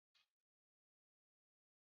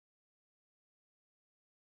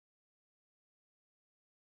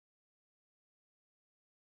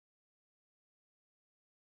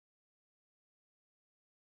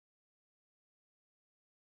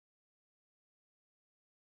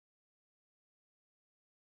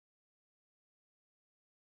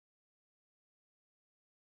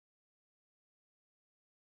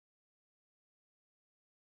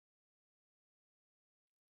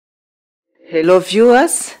Hello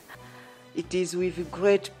viewers, it is with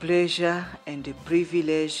great pleasure and a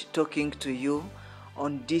privilege talking to you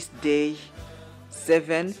on this day,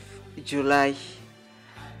 7th July.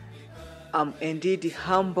 I'm indeed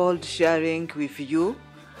humbled sharing with you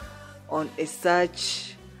on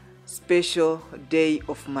such special day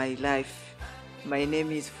of my life. My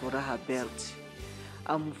name is Furaha Berthe.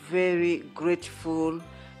 I'm very grateful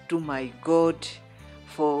to my God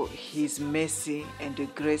for His mercy and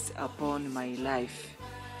grace upon my life.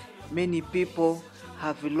 Many people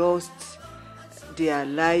have lost their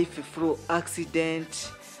life through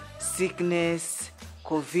accident, sickness,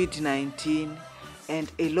 COVID-19,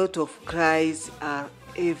 and a lot of cries are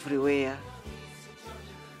everywhere.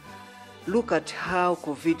 Look at how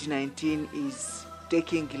COVID-19 is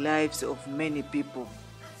taking lives of many people.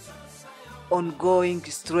 Ongoing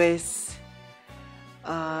stress,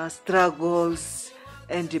 struggles,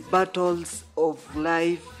 and the battles of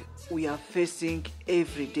life we are facing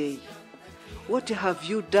every day. What have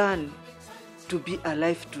you done to be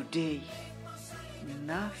alive today?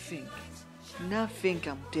 Nothing. Nothing,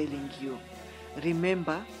 I'm telling you.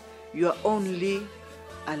 Remember, you are only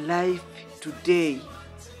alive today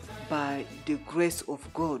by the grace of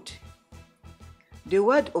God. The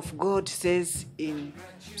word of God says in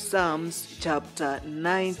Psalms chapter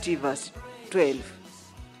 90 verse 12,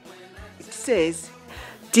 it says,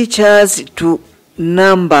 "Teach us to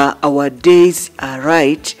number our days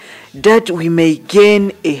aright, that we may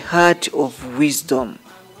gain a heart of wisdom."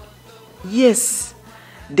 Yes,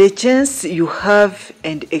 the chance you have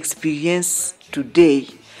and experience today,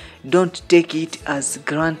 don't take it as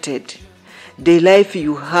granted. The life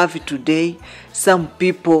you have today, some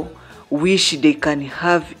people wish they can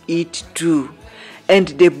have it too.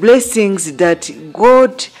 And the blessings that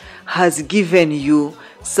God has given you,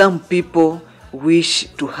 some people wish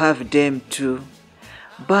to have them too.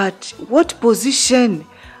 But what position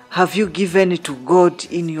have you given to God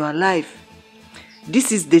in your life?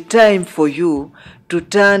 This is the time for you to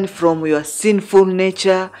turn from your sinful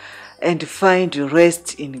nature and find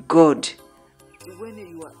rest in God. When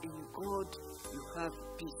you are in God, you have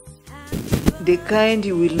peace. The kind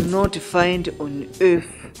you will not find on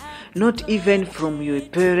earth, not even from your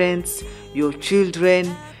parents, your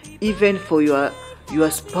children, even for your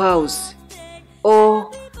spouse, or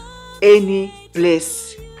any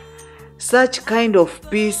place. Such kind of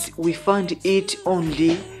peace, we find it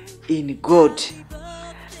only in God.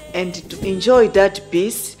 And to enjoy that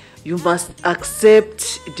peace, you must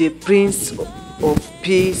accept the Prince of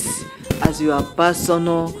Peace as your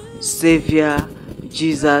personal Savior,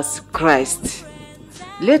 Jesus Christ.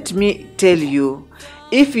 Let me tell you,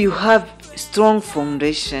 if you have strong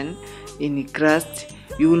foundation in Christ,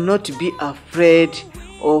 you will not be afraid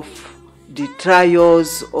of the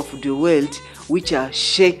trials of the world which are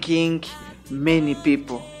shaking many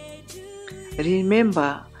people.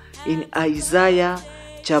 Remember in Isaiah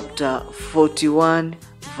chapter 41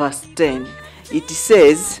 verse 10, it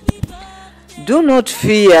says, "Do not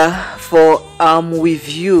fear, for I am with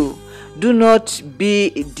you. Do not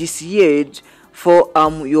be dismayed, for I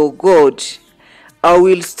am your God. I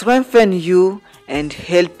will strengthen you and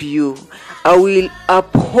help you. I will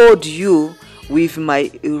uphold you with my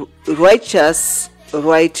righteous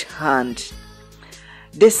right hand."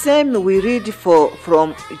 The same we read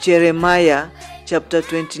from Jeremiah chapter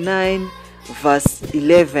 29 verse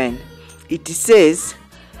 11. It says,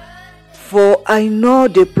 "For I know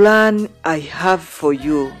the plan I have for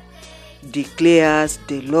you, declares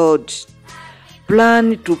the Lord,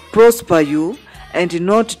 plan to prosper you and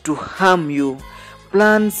not to harm you,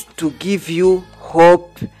 plans to give you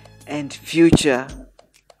hope and future."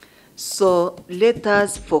 So let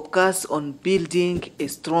us focus on building a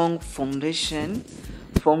strong foundation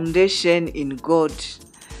in God.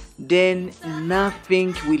 Then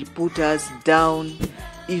nothing will put us down,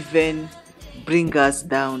 even bring us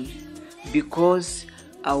down, because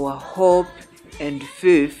our hope and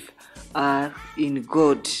faith are in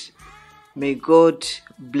God. May God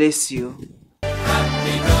bless you.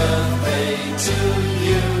 Happy birthday to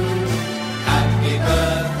you. Happy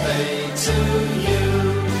birthday to you.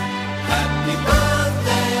 Happy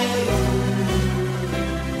birthday.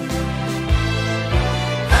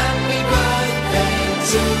 Happy birthday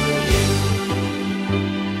to you.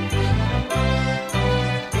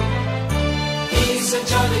 He's a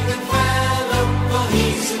jolly good fellow. Oh,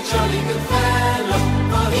 he's a jolly good fellow.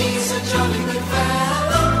 Oh, he's a jolly good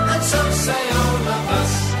fellow. And so say all of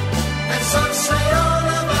us. And so say all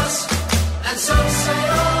of us. And so say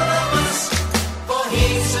all of us. For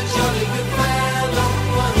he's a jolly good fellow.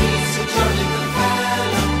 For he's a jolly good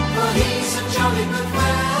fellow. For he's a jolly good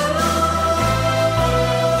fellow.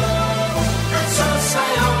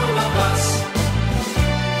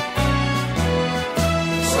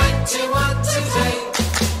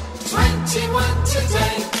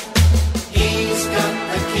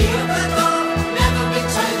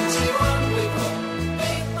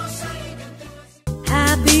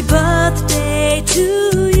 Happy birthday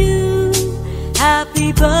to you.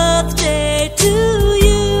 Happy birthday to you.